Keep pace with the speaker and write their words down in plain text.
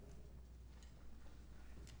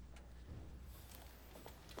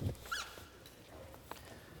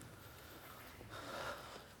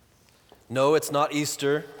No, it's not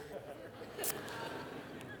Easter.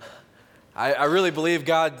 I really believe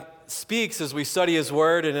God speaks as we study His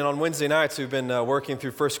Word, and then on Wednesday nights we've been working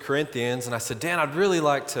through 1 Corinthians, and I said, Dan, I'd really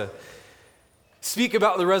like to speak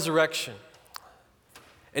about the resurrection.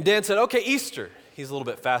 And Dan said, okay, Easter. He's a little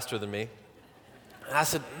bit faster than me. And I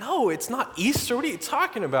said, no, it's not Easter. What are you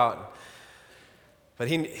talking about? But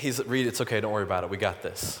Reed, it's okay, don't worry about it. We got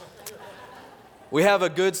this. We have a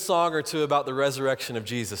good song or two about the resurrection of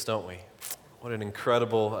Jesus, don't we? What an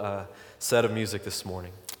incredible set of music this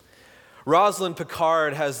morning. Rosalind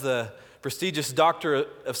Picard has the prestigious Doctor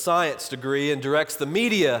of Science degree and directs the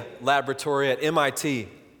Media Laboratory at MIT.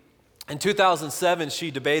 In 2007,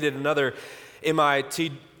 she debated another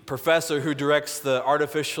MIT professor who directs the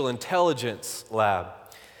Artificial Intelligence Lab.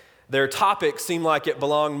 Their topic seemed like it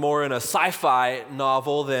belonged more in a sci-fi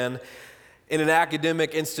novel than in an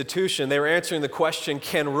academic institution. They were answering the question,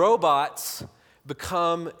 can robots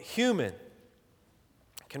become human?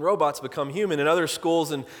 Can robots become human? In other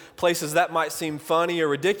schools and places that might seem funny or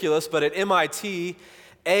ridiculous, but at MIT,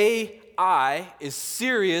 AI is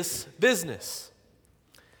serious business.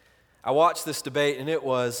 I watched this debate and it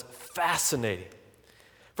was fascinating.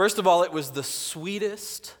 First of all, it was the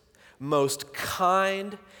sweetest, most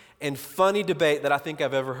kind, and funny debate that I think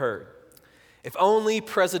I've ever heard. If only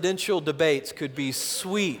presidential debates could be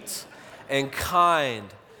sweet and kind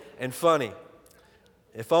and funny.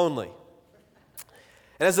 If only.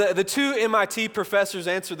 And as the two MIT professors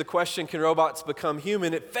answered the question, can robots become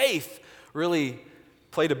human? Faith really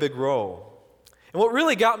played a big role. And what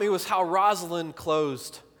really got me was how Rosalind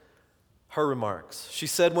closed her remarks. She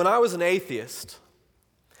said, when I was an atheist,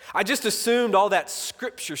 I just assumed all that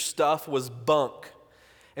scripture stuff was bunk,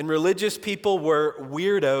 and religious people were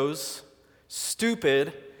weirdos,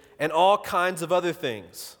 stupid, and all kinds of other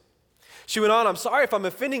things. She went on, I'm sorry if I'm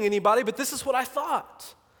offending anybody, but this is what I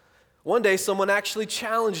thought. One day, someone actually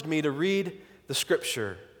challenged me to read the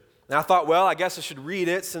scripture. And I thought, well, I guess I should read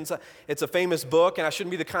it since it's a famous book, and I shouldn't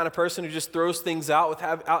be the kind of person who just throws things out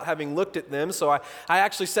without having looked at them. So I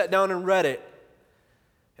actually sat down and read it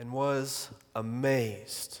and was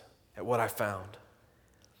amazed at what I found.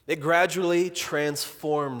 It gradually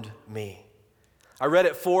transformed me. I read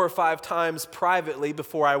it 4 or 5 times privately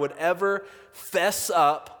before I would ever fess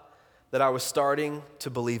up that I was starting to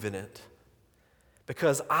believe in it.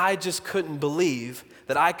 Because I just couldn't believe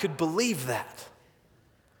that I could believe that.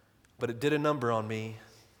 But it did a number on me,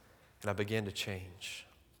 and I began to change.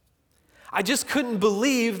 I just couldn't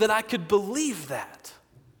believe that I could believe that.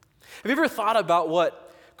 Have you ever thought about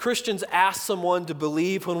what Christians ask someone to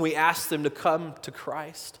believe when we ask them to come to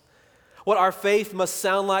Christ? What our faith must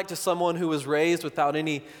sound like to someone who was raised without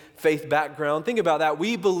any faith background? Think about that.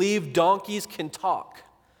 We believe donkeys can talk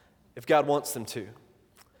if God wants them to.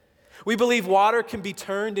 We believe water can be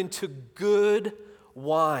turned into good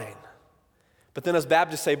wine. But then as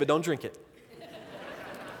Baptists say, but don't drink it.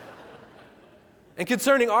 And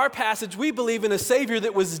concerning our passage, we believe in a Savior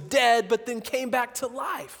that was dead but then came back to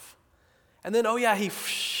life. And then, he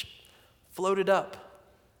floated up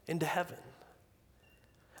into heaven.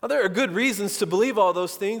 Now, there are good reasons to believe all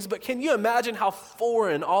those things, but can you imagine how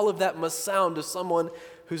foreign all of that must sound to someone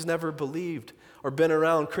who's never believed or been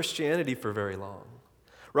around Christianity for very long?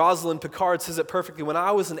 Rosalind Picard says it perfectly. When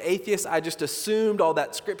I was an atheist, I just assumed all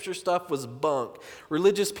that scripture stuff was bunk.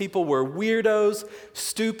 Religious people were weirdos,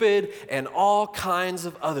 stupid, and all kinds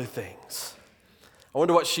of other things. I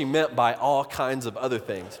wonder what she meant by all kinds of other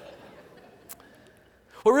things.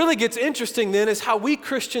 What really gets interesting then is how we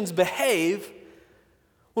Christians behave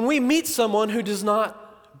when we meet someone who does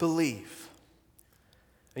not believe.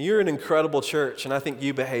 And you're an incredible church, and I think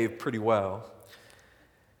you behave pretty well.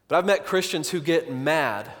 But I've met Christians who get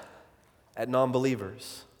mad at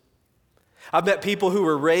non-believers. I've met people who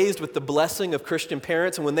were raised with the blessing of Christian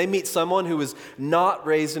parents, and when they meet someone who is not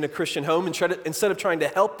raised in a Christian home, instead of trying to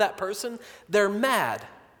help that person, they're mad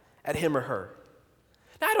at him or her.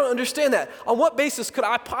 Now, I don't understand that. On what basis could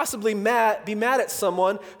I possibly be mad at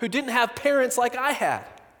someone who didn't have parents like I had?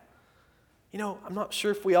 I'm not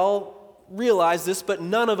sure if we all realize this, but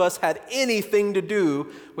none of us had anything to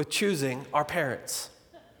do with choosing our parents.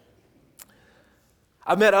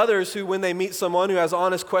 I've met others who, when they meet someone who has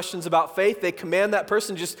honest questions about faith, they command that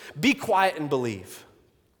person to just be quiet and believe.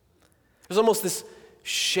 There's almost this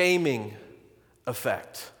shaming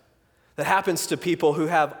effect that happens to people who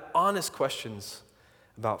have honest questions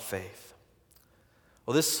about faith.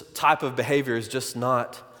 Well, this type of behavior is just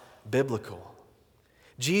not biblical.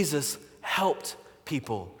 Jesus helped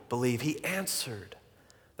people believe. He answered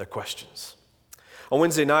their questions. On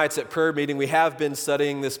Wednesday nights at prayer meeting, we have been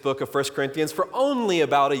studying this book of 1 Corinthians for only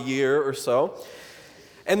about a year or so.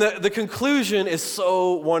 And the conclusion is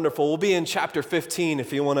so wonderful. We'll be in chapter 15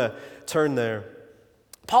 if you want to turn there.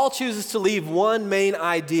 Paul chooses to leave one main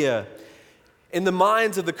idea in the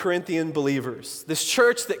minds of the Corinthian believers. This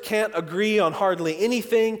church that can't agree on hardly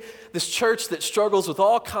anything, this church that struggles with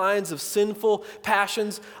all kinds of sinful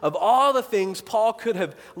passions, of all the things Paul could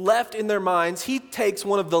have left in their minds, he takes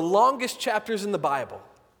one of the longest chapters in the Bible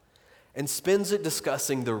and spends it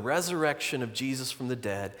discussing the resurrection of Jesus from the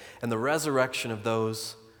dead and the resurrection of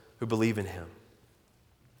those who believe in him.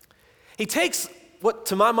 He takes what,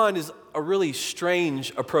 to my mind, is a really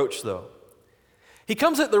strange approach, though. He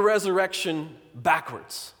comes at the resurrection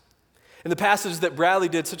backwards. In the passage that Bradley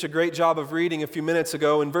did such a great job of reading a few minutes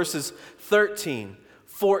ago, in verses 13,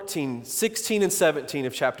 14, 16, and 17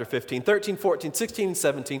 of chapter 15, 13, 14, 16, and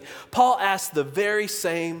 17, Paul asks the very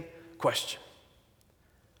same question.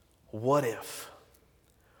 What if?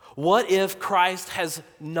 What if Christ has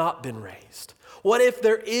not been raised? What if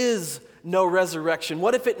there is no resurrection?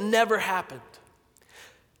 What if it never happened?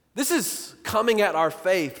 This is coming at our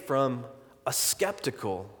faith from a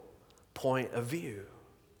skeptical point of view.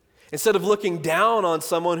 Instead of looking down on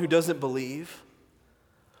someone who doesn't believe,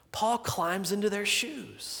 Paul climbs into their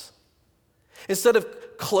shoes. Instead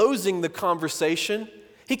of closing the conversation,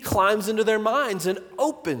 he climbs into their minds and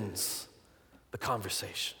opens the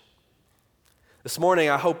conversation. This morning,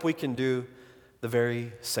 I hope we can do the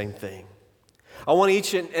very same thing. I want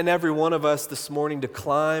each and every one of us this morning to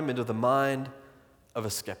climb into the mind of a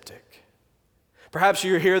skeptic. Perhaps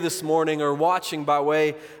you're here this morning or watching by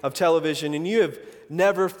way of television and you have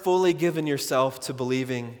never fully given yourself to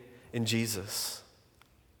believing in Jesus.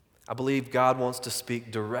 I believe God wants to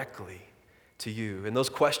speak directly to you and those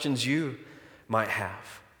questions you might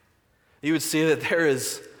have. You would see that there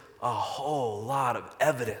is a whole lot of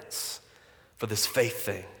evidence for this faith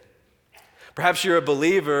thing. Perhaps you're a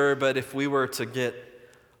believer, but if we were to get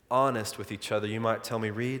honest with each other, you might tell me,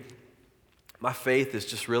 Reed, my faith is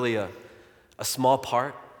just really a small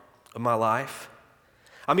part of my life.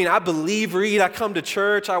 I mean, I believe, Reed, I come to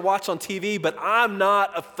church, I watch on TV, but I'm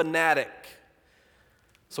not a fanatic.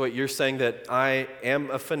 So what, you're saying that I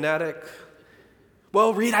am a fanatic?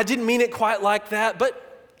 Well, Reed, I didn't mean it quite like that,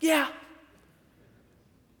 but yeah.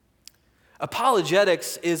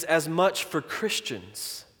 Apologetics is as much for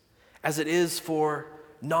Christians as it is for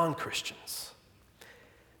non-Christians.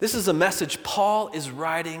 This is a message Paul is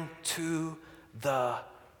writing to the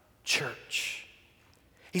church.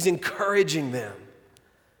 He's encouraging them.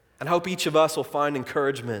 And I hope each of us will find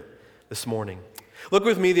encouragement this morning. Look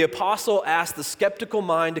with me, the apostle asked the skeptical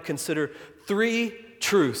mind to consider three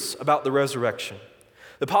truths about the resurrection.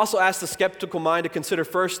 The apostle asked the skeptical mind to consider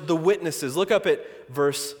first the witnesses. Look up at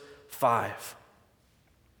verse 5.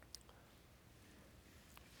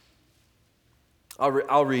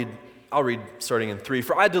 I'll read starting in 3.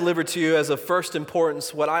 For I delivered to you as of first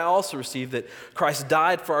importance what I also received, that Christ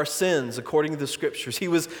died for our sins according to the Scriptures. He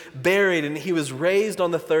was buried and he was raised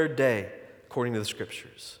on the third day according to the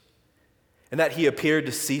Scriptures. And that he appeared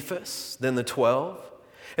to Cephas, then the 12,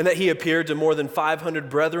 and that he appeared to more than 500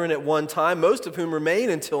 brethren at one time, most of whom remain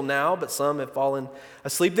until now, but some have fallen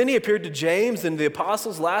asleep. Then he appeared to James and the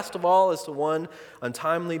apostles. Last of all, as to one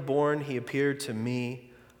untimely born, he appeared to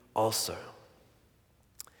me also.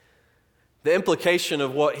 The implication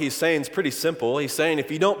of what he's saying is pretty simple. He's saying, if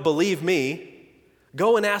you don't believe me,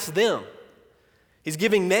 go and ask them. He's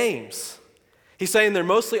giving names. He's saying they're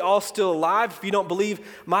mostly all still alive. If you don't believe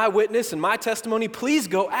my witness and my testimony, please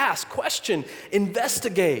go ask, question,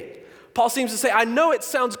 investigate. Paul seems to say, I know it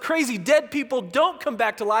sounds crazy. Dead people don't come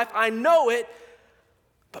back to life. I know it.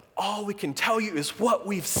 But all we can tell you is what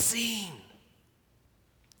we've seen.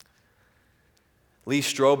 Lee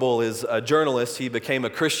Strobel is a journalist. He became a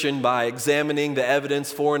Christian by examining the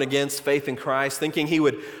evidence for and against faith in Christ, thinking he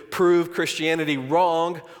would prove Christianity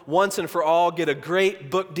wrong once and for all, get a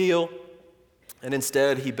great book deal, and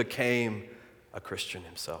instead he became a Christian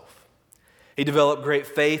himself. He developed great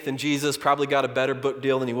faith in Jesus, probably got a better book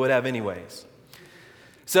deal than he would have anyways.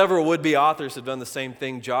 Several would-be authors have done the same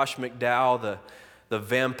thing. Josh McDowell, the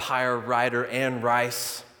vampire writer Anne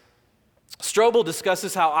Rice. Strobel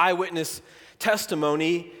discusses how eyewitness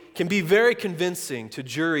testimony can be very convincing to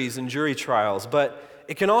juries and jury trials, but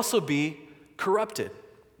it can also be corrupted.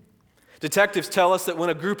 Detectives tell us that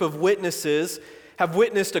when a group of witnesses have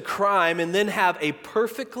witnessed a crime and then have a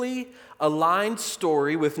perfectly aligned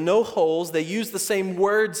story with no holes, they use the same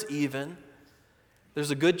words even,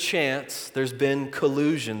 there's a good chance there's been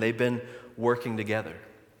collusion. They've been working together.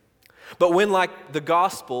 But when, like the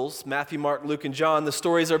Gospels, Matthew, Mark, Luke, and John, the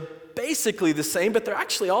stories are basically the same, but they're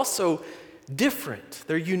actually also different.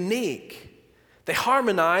 They're unique. They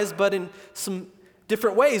harmonize, but in some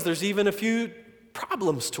different ways. There's even a few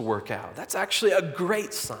problems to work out. That's actually a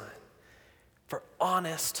great sign for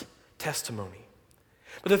honest testimony.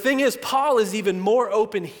 But the thing is, Paul is even more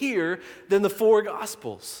open here than the four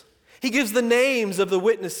Gospels. He gives the names of the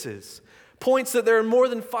witnesses, points that there are more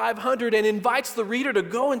than 500, and invites the reader to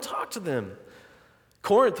go and talk to them.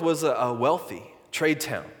 Corinth was a wealthy trade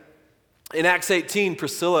town. In Acts 18,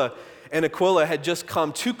 Priscilla and Aquila had just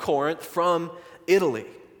come to Corinth from Italy.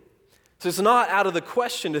 So it's not out of the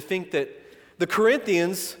question to think that the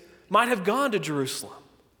Corinthians might have gone to Jerusalem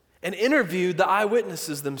and interviewed the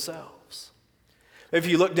eyewitnesses themselves. If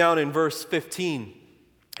you look down in verse 15,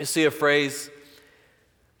 you see a phrase,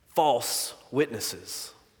 false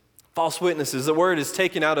witnesses. False witnesses. The word is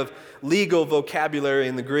taken out of legal vocabulary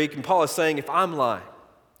in the Greek, and Paul is saying, if I'm lying,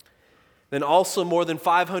 then also more than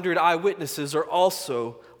 500 eyewitnesses are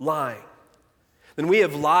also lying. Then we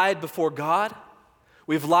have lied before God.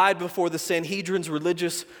 We've lied before the Sanhedrin's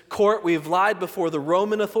religious court. We've lied before the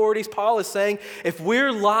Roman authorities. Paul is saying, if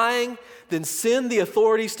we're lying, then send the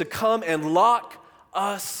authorities to come and lock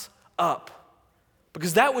us up,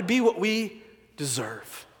 because that would be what we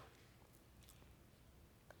deserve.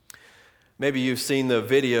 Maybe you've seen the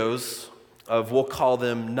videos of, we'll call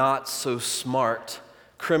them not so smart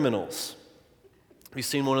criminals. Have you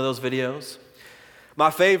seen one of those videos? My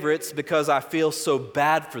favorites, because I feel so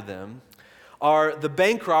bad for them, are the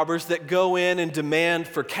bank robbers that go in and demand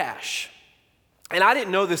for cash. And I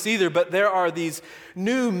didn't know this either, but there are these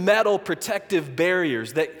new metal protective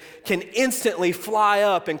barriers that can instantly fly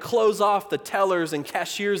up and close off the tellers and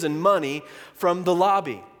cashiers and money from the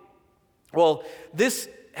lobby. Well, this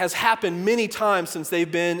has happened many times since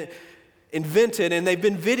they've been invented, and they've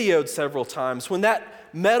been videoed several times. When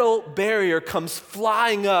that metal barrier comes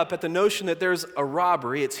flying up at the notion that there's a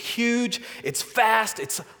robbery, it's huge, it's fast,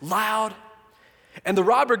 it's loud, and the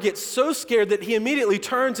robber gets so scared that he immediately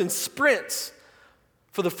turns and sprints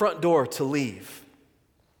for the front door to leave.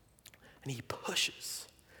 And he pushes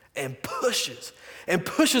and pushes and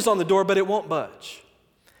pushes on the door, but it won't budge.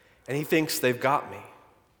 And he thinks, they've got me.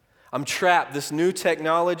 I'm trapped. This new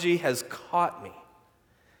technology has caught me.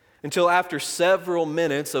 Until after several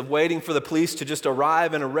minutes of waiting for the police to just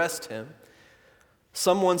arrive and arrest him,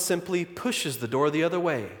 someone simply pushes the door the other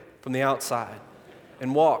way from the outside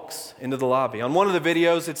and walks into the lobby. On one of the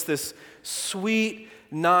videos, it's this sweet,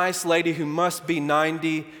 nice lady who must be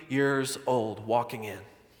 90 years old walking in.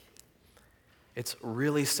 It's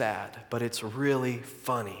really sad, but it's really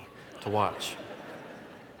funny to watch.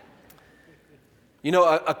 You know,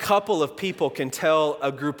 a couple of people can tell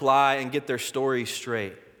a group lie and get their story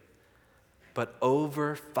straight, but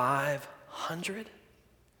over 500?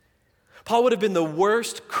 Paul would have been the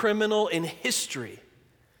worst criminal in history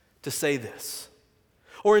to say this.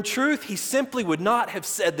 Or in truth, he simply would not have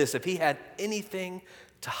said this if he had anything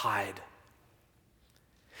to hide.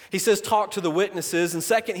 He says, talk to the witnesses. And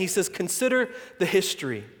second, he says, consider the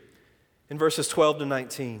history in verses 12 to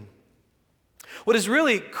 19. What is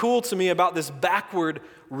really cool to me about this backward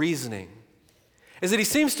reasoning is that he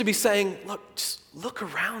seems to be saying, look, just look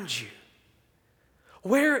around you.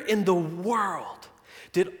 Where in the world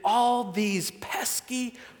did all these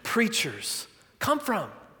pesky preachers come from?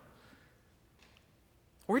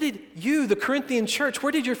 Where did you, the Corinthian church,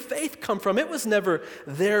 where did your faith come from? It was never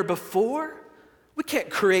there before. We can't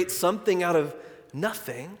create something out of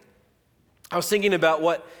nothing. I was thinking about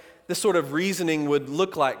what this sort of reasoning would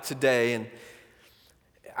look like today, and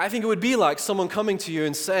I think it would be like someone coming to you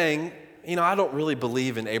and saying, you know, I don't really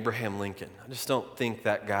believe in Abraham Lincoln. I just don't think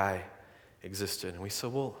that guy existed. And we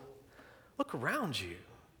said, well, look around you.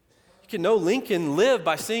 You can know Lincoln lived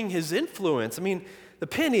by seeing his influence. I mean, the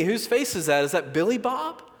penny, whose face is that? Is that Billy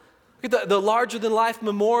Bob? Look at the larger-than-life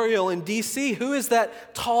memorial in D.C. Who is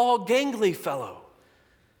that tall, gangly fellow?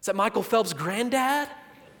 Is that Michael Phelps' granddad?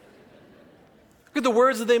 Look at the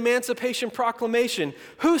words of the Emancipation Proclamation.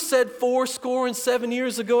 Who said 77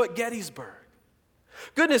 years ago at Gettysburg?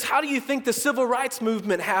 Goodness, how do you think the Civil Rights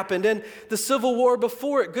Movement happened and the Civil War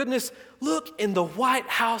before it? Goodness, look in the White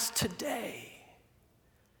House today.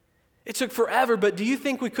 It took forever, but do you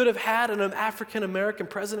think we could have had an African-American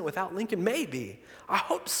president without Lincoln? Maybe. I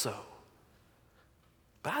hope so.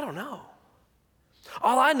 But I don't know.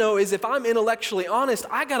 All I know is if I'm intellectually honest,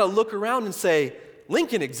 I got to look around and say,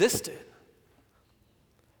 Lincoln existed.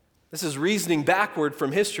 This is reasoning backward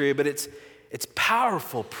from history, but it's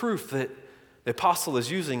powerful proof that the apostle is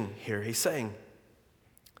using here. He's saying,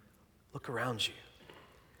 look around you.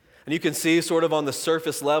 And you can see sort of on the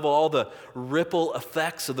surface level all the ripple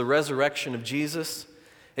effects of the resurrection of Jesus.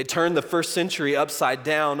 It turned the first century upside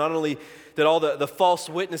down. Not only did all the false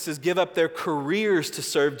witnesses give up their careers to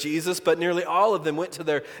serve Jesus, but nearly all of them went to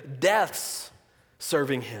their deaths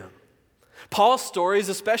serving him. Paul's story is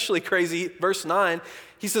especially crazy. Verse 9,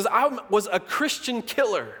 he says, I was a Christian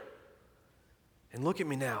killer. And look at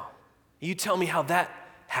me now. You tell me how that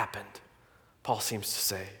happened, Paul seems to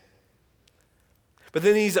say. But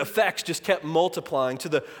then these effects just kept multiplying to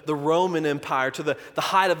the Roman Empire, to the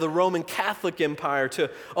height of the Roman Catholic Empire, to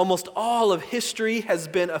almost all of history has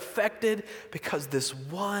been affected because this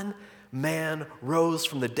one man rose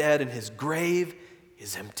from the dead and his grave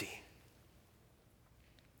is empty.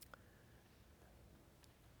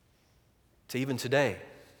 So even today,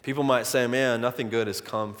 people might say, man, nothing good has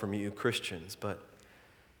come from you Christians, but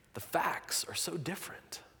the facts are so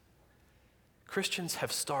different. Christians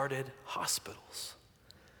have started hospitals.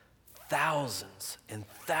 Thousands and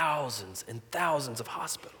thousands and thousands of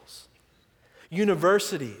hospitals.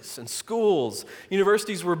 Universities and schools.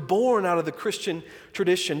 Universities were born out of the Christian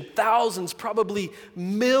tradition. Thousands, probably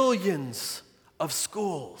millions of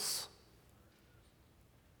schools.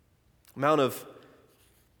 Amount of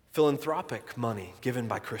philanthropic money given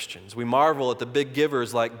by Christians. We marvel at the big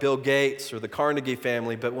givers like Bill Gates or the Carnegie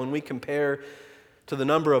family, but when we compare to the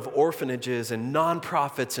number of orphanages and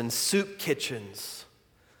nonprofits and soup kitchens,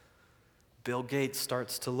 Bill Gates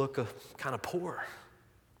starts to look kind of poor.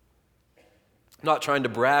 I'm not trying to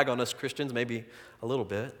brag on us Christians, maybe a little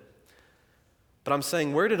bit, but I'm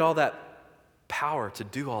saying, where did all that power to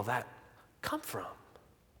do all that come from?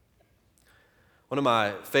 One of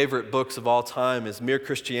my favorite books of all time is Mere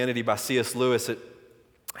Christianity by C.S. Lewis. It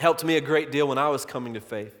helped me a great deal when I was coming to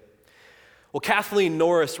faith. Well, Kathleen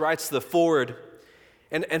Norris writes the foreword,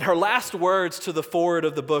 and her last words to the foreword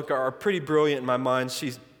of the book are pretty brilliant in my mind.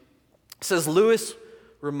 She says, Lewis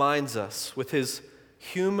reminds us with his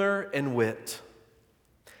humor and wit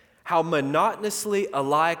how monotonously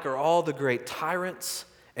alike are all the great tyrants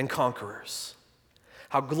and conquerors,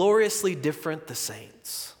 how gloriously different the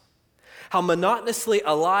saints. How monotonously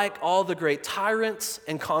alike all the great tyrants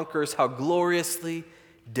and conquerors, how gloriously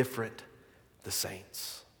different the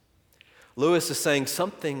saints. Lewis is saying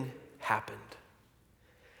something happened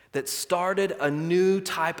that started a new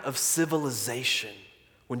type of civilization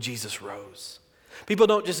when Jesus rose. People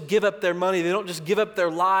don't just give up their money, they don't just give up their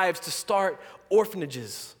lives to start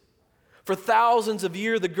orphanages. For thousands of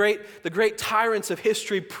years, the great tyrants of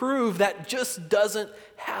history prove that just doesn't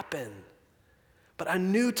happen. But a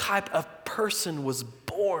new type of person was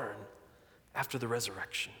born after the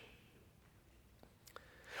resurrection.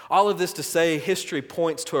 All of this to say, history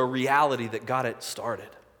points to a reality that got it started.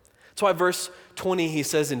 That's why verse 20, he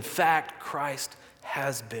says, in fact, Christ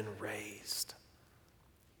has been raised.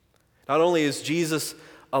 Not only is Jesus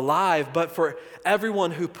alive, but for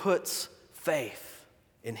everyone who puts faith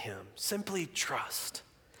in him, simply trust.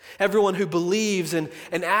 Everyone who believes and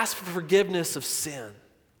asks for forgiveness of sin.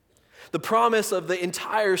 The promise of the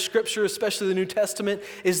entire Scripture, especially the New Testament,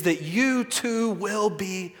 is that you too will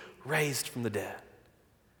be raised from the dead.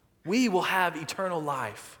 We will have eternal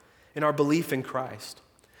life in our belief in Christ.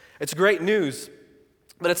 It's great news,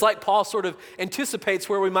 but it's like Paul sort of anticipates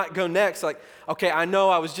where we might go next. Like, okay, I know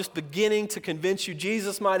I was just beginning to convince you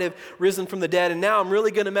Jesus might have risen from the dead, and now I'm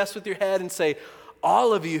really going to mess with your head and say,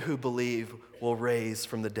 all of you who believe will raise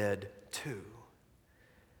from the dead too.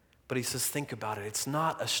 But he says, think about it. It's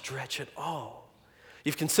not a stretch at all.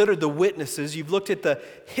 You've considered the witnesses. You've looked at the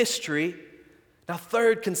history. Now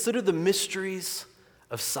third, consider the mysteries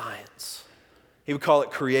of science. He would call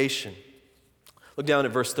it creation. Look down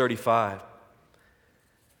at verse 35.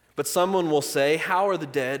 But someone will say, how are the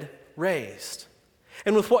dead raised?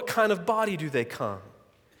 And with what kind of body do they come?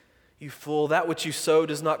 You fool, that which you sow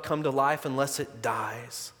does not come to life unless it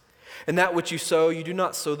dies. And that which you sow, you do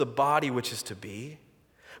not sow the body which is to be,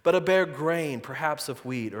 but a bare grain, perhaps of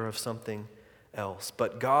wheat or of something else.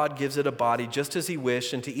 But God gives it a body just as he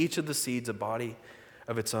wished, and to each of the seeds a body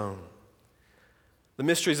of its own. The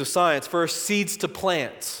mysteries of science. First, seeds to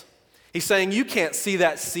plants. He's saying you can't see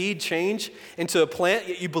that seed change into a plant,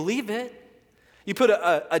 yet you believe it. You put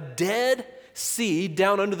a dead seed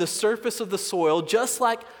down under the surface of the soil, just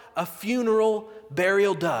like a funeral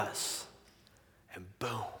burial does. And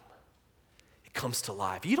boom, it comes to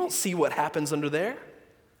life. You don't see what happens under there.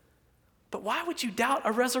 But why would you doubt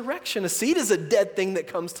a resurrection? A seed is a dead thing that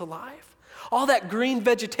comes to life. All that green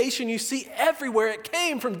vegetation you see everywhere, it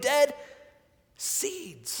came from dead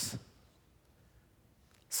seeds.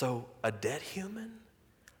 So a dead human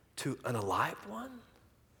to an alive one?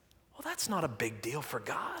 Well, that's not a big deal for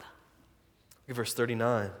God. Look at verse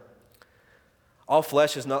 39. All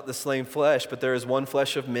flesh is not the same flesh, but there is one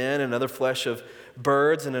flesh of men, another flesh of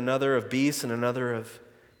birds, and another of beasts, and another of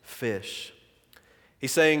fish.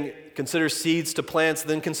 He's saying, consider seeds to plants,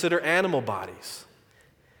 then consider animal bodies.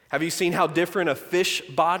 Have you seen how different a fish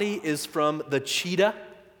body is from the cheetah?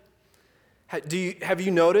 Have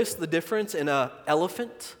you noticed the difference in an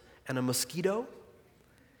elephant and a mosquito?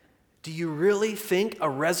 Do you really think a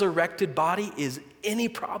resurrected body is any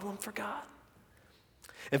problem for God?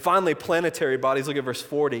 And finally, planetary bodies. Look at verse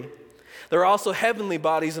 40. There are also heavenly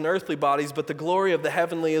bodies and earthly bodies, but the glory of the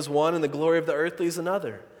heavenly is one and the glory of the earthly is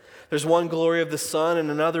another. There's one glory of the sun and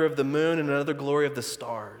another of the moon and another glory of the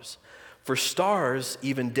stars. For stars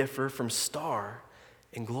even differ from star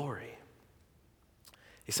in glory.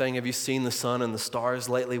 He's saying, have you seen the sun and the stars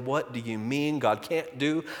lately? What do you mean God can't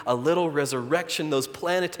do a little resurrection? Those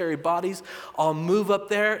planetary bodies all move up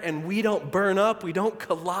there and we don't burn up, we don't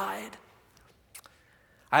collide.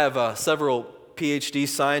 I have several PhD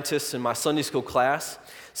scientists in my Sunday school class.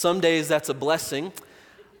 Some days that's a blessing.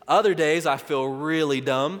 Other days I feel really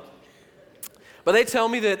dumb. But they tell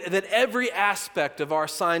me that every aspect of our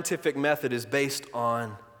scientific method is based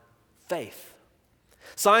on faith.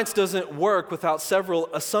 Science doesn't work without several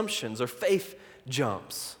assumptions or faith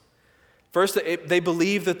jumps. First, they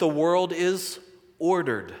believe that the world is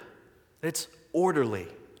ordered. It's orderly,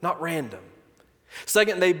 not random.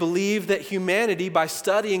 Second, they believe that humanity, by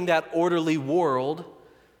studying that orderly world,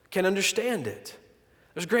 can understand it.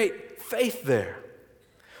 There's great faith there.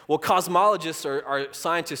 Well, cosmologists are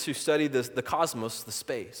scientists who study the cosmos, the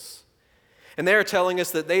space. And they are telling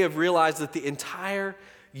us that they have realized that the entire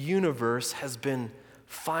universe has been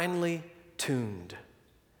finely tuned.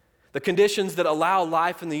 The conditions that allow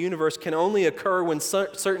life in the universe can only occur when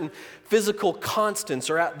certain physical constants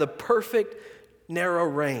are at the perfect narrow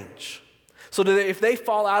range. So that if they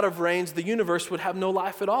fall out of range, the universe would have no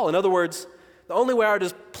life at all. In other words, the only way our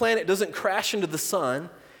planet doesn't crash into the sun,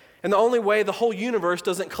 and the only way the whole universe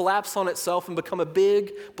doesn't collapse on itself and become a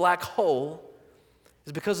big black hole,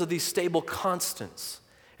 is because of these stable constants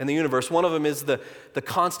in the universe. One of them is the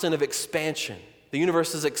constant of expansion. The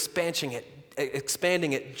universe is expanding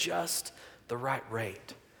at just the right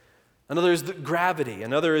rate. Another is the gravity.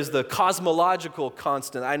 Another is the cosmological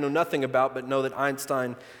constant I know nothing about, but know that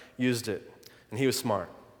Einstein used it, and he was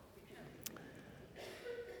smart.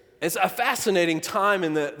 It's a fascinating time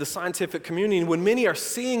in the scientific community when many are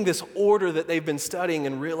seeing this order that they've been studying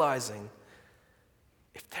and realizing,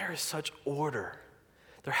 if there is such order,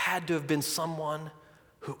 there had to have been someone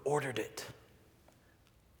who ordered it.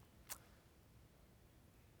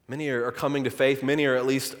 Many are coming to faith. Many are at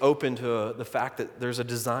least open to the fact that there's a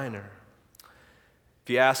designer. If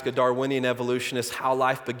you ask a Darwinian evolutionist how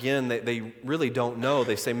life began, they really don't know.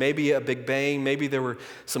 They say maybe a big bang, maybe there were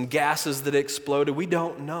some gases that exploded. We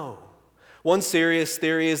don't know. One serious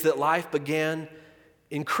theory is that life began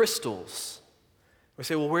in crystals. We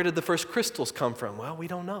say, well, where did the first crystals come from? Well, we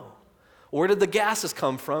don't know. Where did the gases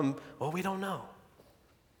come from? Well, we don't know.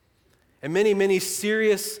 And many, many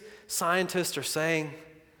serious scientists are saying,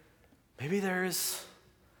 maybe there is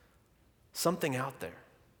something out there.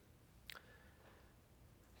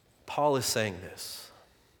 Paul is saying this.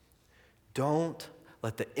 Don't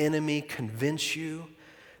let the enemy convince you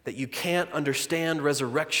that you can't understand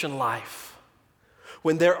resurrection life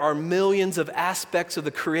when there are millions of aspects of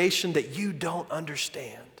the creation that you don't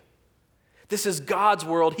understand. This is God's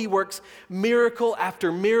world. He works miracle after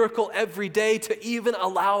miracle every day to even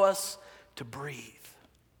allow us to breathe.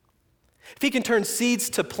 If he can turn seeds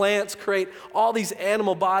to plants, create all these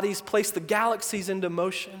animal bodies, place the galaxies into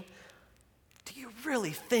motion, do you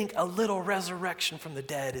really think a little resurrection from the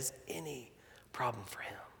dead is any problem for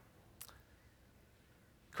him?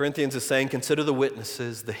 Corinthians is saying, consider the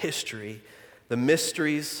witnesses, the history, the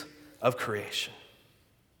mysteries of creation.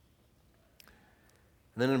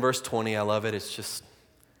 And then in verse 20, I love it. It's just,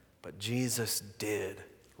 but Jesus did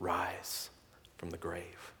rise from the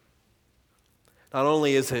grave. Not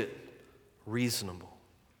only is it reasonable,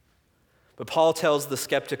 but Paul tells the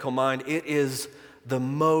skeptical mind it is the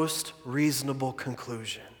most reasonable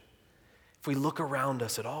conclusion. If we look around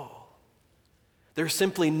us at all, there's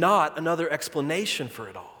simply not another explanation for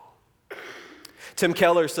it all. Tim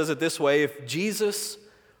Keller says it this way: if Jesus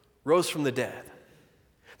rose from the dead,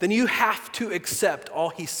 then you have to accept all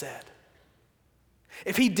he said.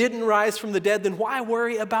 If he didn't rise from the dead, then why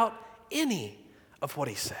worry about any of what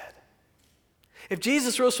he said? If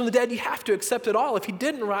Jesus rose from the dead, you have to accept it all. If he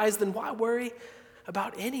didn't rise, then why worry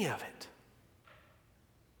about any of it?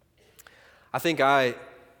 I think I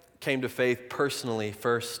came to faith personally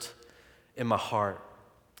first in my heart.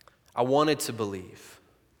 I wanted to believe.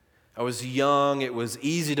 I was young. It was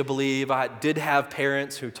easy to believe. I did have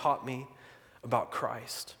parents who taught me about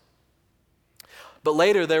Christ. But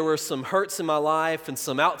later there were some hurts in my life and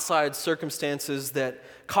some outside circumstances that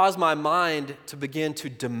caused my mind to begin to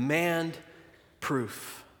demand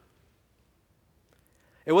proof.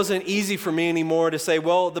 It wasn't easy for me anymore to say,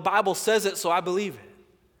 well, the Bible says it, so I believe it.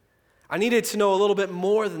 I needed to know a little bit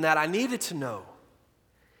more than that. I needed to know,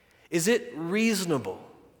 is it reasonable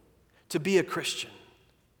to be a Christian?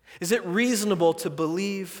 Is it reasonable to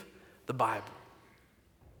believe the Bible?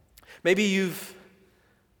 Maybe you've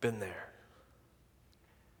been there.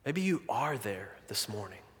 Maybe you are there this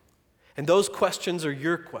morning. And those questions are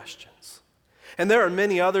your questions. And there are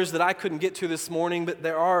many others that I couldn't get to this morning, but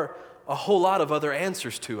there are a whole lot of other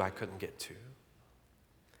answers to I couldn't get to.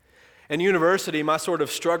 In university, my sort of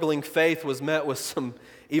struggling faith was met with some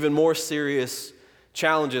even more serious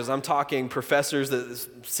challenges. I'm talking professors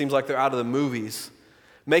that seems like they're out of the movies,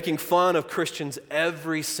 making fun of Christians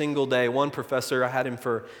every single day. One professor, I had him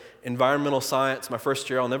for environmental science, my first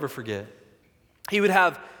year, I'll never forget. He'd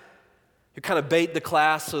kind of bait the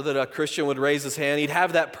class so that a Christian would raise his hand. He'd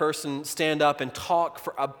have that person stand up and talk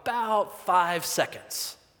for about 5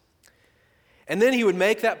 seconds. And then he would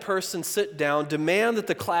make that person sit down, demand that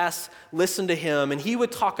the class listen to him, and he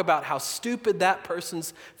would talk about how stupid that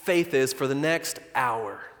person's faith is for the next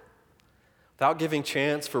hour without giving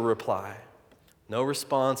chance for reply. No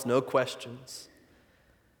response, no questions.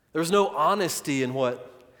 There was no honesty in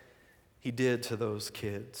what he did to those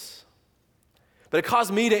kids. But it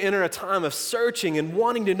caused me to enter a time of searching and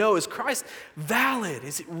wanting to know, is Christ valid?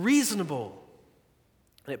 Is it reasonable?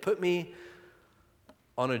 And it put me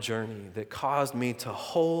on a journey that caused me to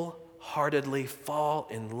wholeheartedly fall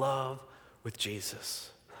in love with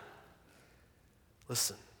Jesus.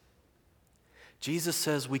 Listen, Jesus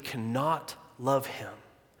says we cannot love him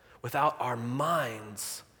without our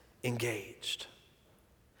minds engaged.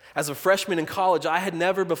 As a freshman in college, I had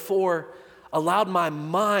never before allowed my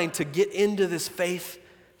mind to get into this faith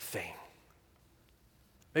thing.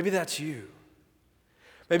 Maybe that's you.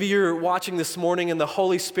 Maybe you're watching this morning and the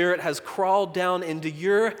Holy Spirit has crawled down into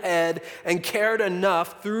your head and cared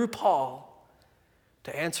enough through Paul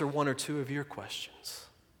to answer one or two of your questions.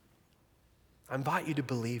 I invite you to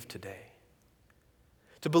believe today.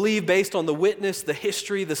 To believe based on the witness, the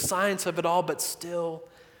history, the science of it all, but still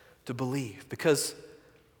to believe. Because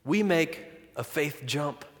we make a faith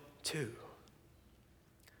jump too.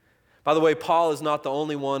 By the way, Paul is not the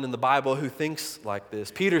only one in the Bible who thinks like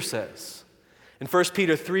this. Peter says in 1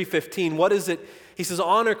 Peter 3:15, what is it? He says,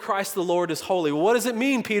 honor Christ the Lord as holy. Well, what does it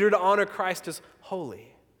mean, Peter, to honor Christ as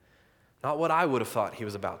holy? Not what I would have thought he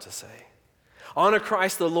was about to say. Honor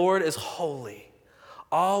Christ the Lord as holy,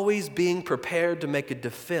 always being prepared to make a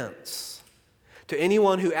defense to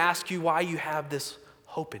anyone who asks you why you have this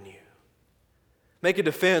hope in you. Make a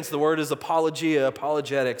defense, the word is apologia,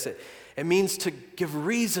 apologetics. It means to give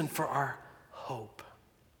reason for our hope.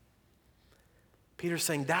 Peter's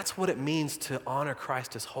saying that's what it means to honor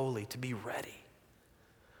Christ as holy, to be ready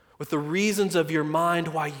with the reasons of your mind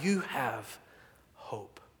why you have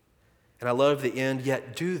hope. And I love the end,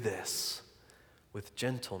 yet do this with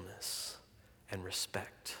gentleness and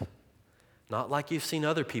respect. Not like you've seen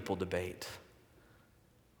other people debate,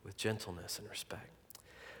 with gentleness and respect.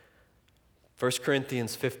 1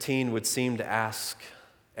 Corinthians 15 would seem to ask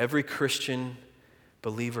every Christian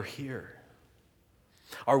believer here,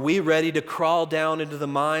 are we ready to crawl down into the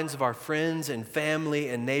minds of our friends and family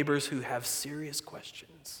and neighbors who have serious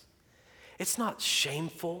questions? It's not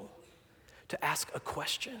shameful to ask a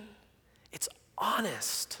question. It's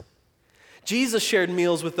honest. Jesus shared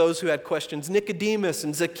meals with those who had questions. Nicodemus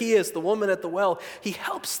and Zacchaeus, the woman at the well, he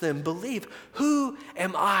helps them believe. Who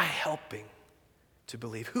am I helping to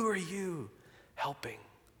believe? Who are you helping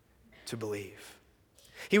to believe?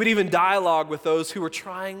 He would even dialogue with those who were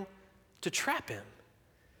trying to trap him.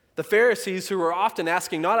 The Pharisees, who were often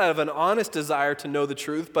asking not out of an honest desire to know the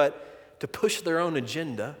truth, but to push their own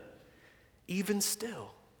agenda, even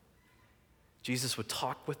still, Jesus would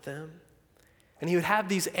talk with them, and he would have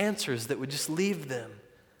these answers that would just leave them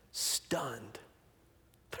stunned.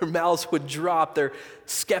 Their mouths would drop, their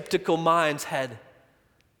skeptical minds had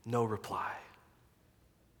no reply.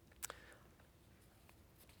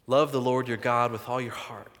 Love the Lord your God with all your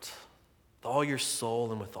heart, with all your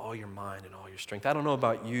soul, and with all your mind and all your strength. I don't know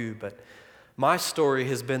about you, but my story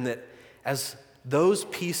has been that as those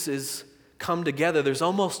pieces come together, there's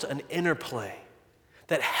almost an interplay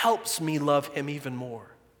that helps me love him even more.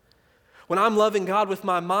 When I'm loving God with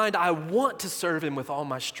my mind, I want to serve him with all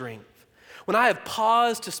my strength. When I have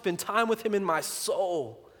paused to spend time with him in my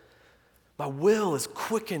soul, my will is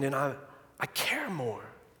quickened and I care more.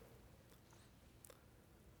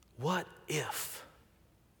 What if,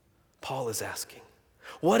 Paul is asking,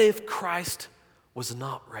 what if Christ was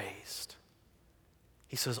not raised.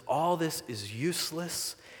 He says all this is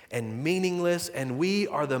useless and meaningless, and we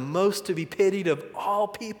are the most to be pitied of all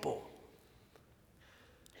people.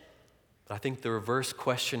 But I think the reverse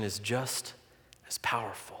question is just as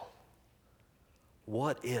powerful.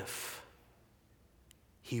 What if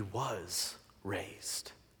he was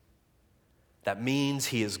raised? That means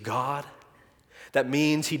he is God. That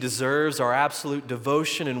means he deserves our absolute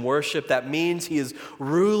devotion and worship. That means he is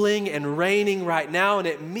ruling and reigning right now, and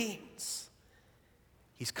it means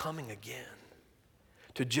he's coming again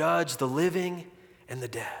to judge the living and the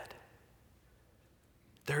dead.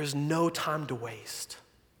 There is no time to waste.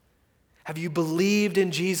 Have you believed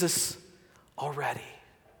in Jesus already?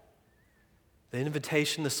 The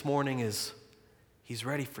invitation this morning is he's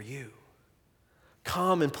ready for you.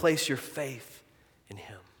 Come and place your faith in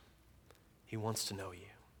him. He wants to know you.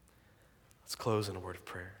 Let's close in a word of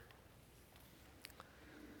prayer.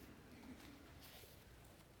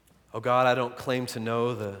 Oh God, I don't claim to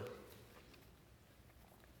know the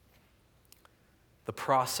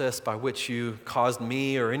process by which you caused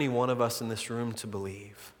me or any one of us in this room to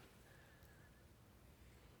believe.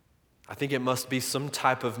 I think it must be some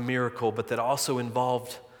type of miracle, but that also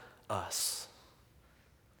involved us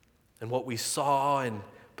and what we saw and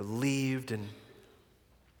believed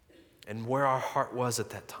and where our heart was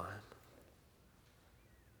at that time.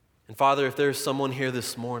 And Father, if there's someone here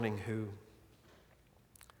this morning who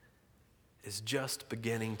is just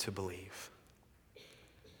beginning to believe,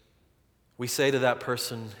 we say to that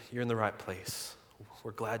person, you're in the right place.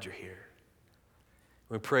 We're glad you're here.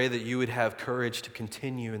 We pray that you would have courage to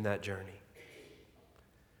continue in that journey.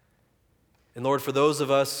 And Lord, for those of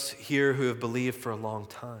us here who have believed for a long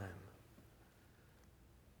time,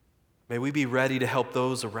 may we be ready to help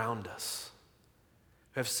those around us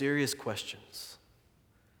who have serious questions.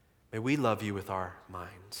 May we love you with our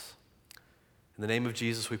minds. In the name of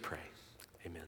Jesus we pray.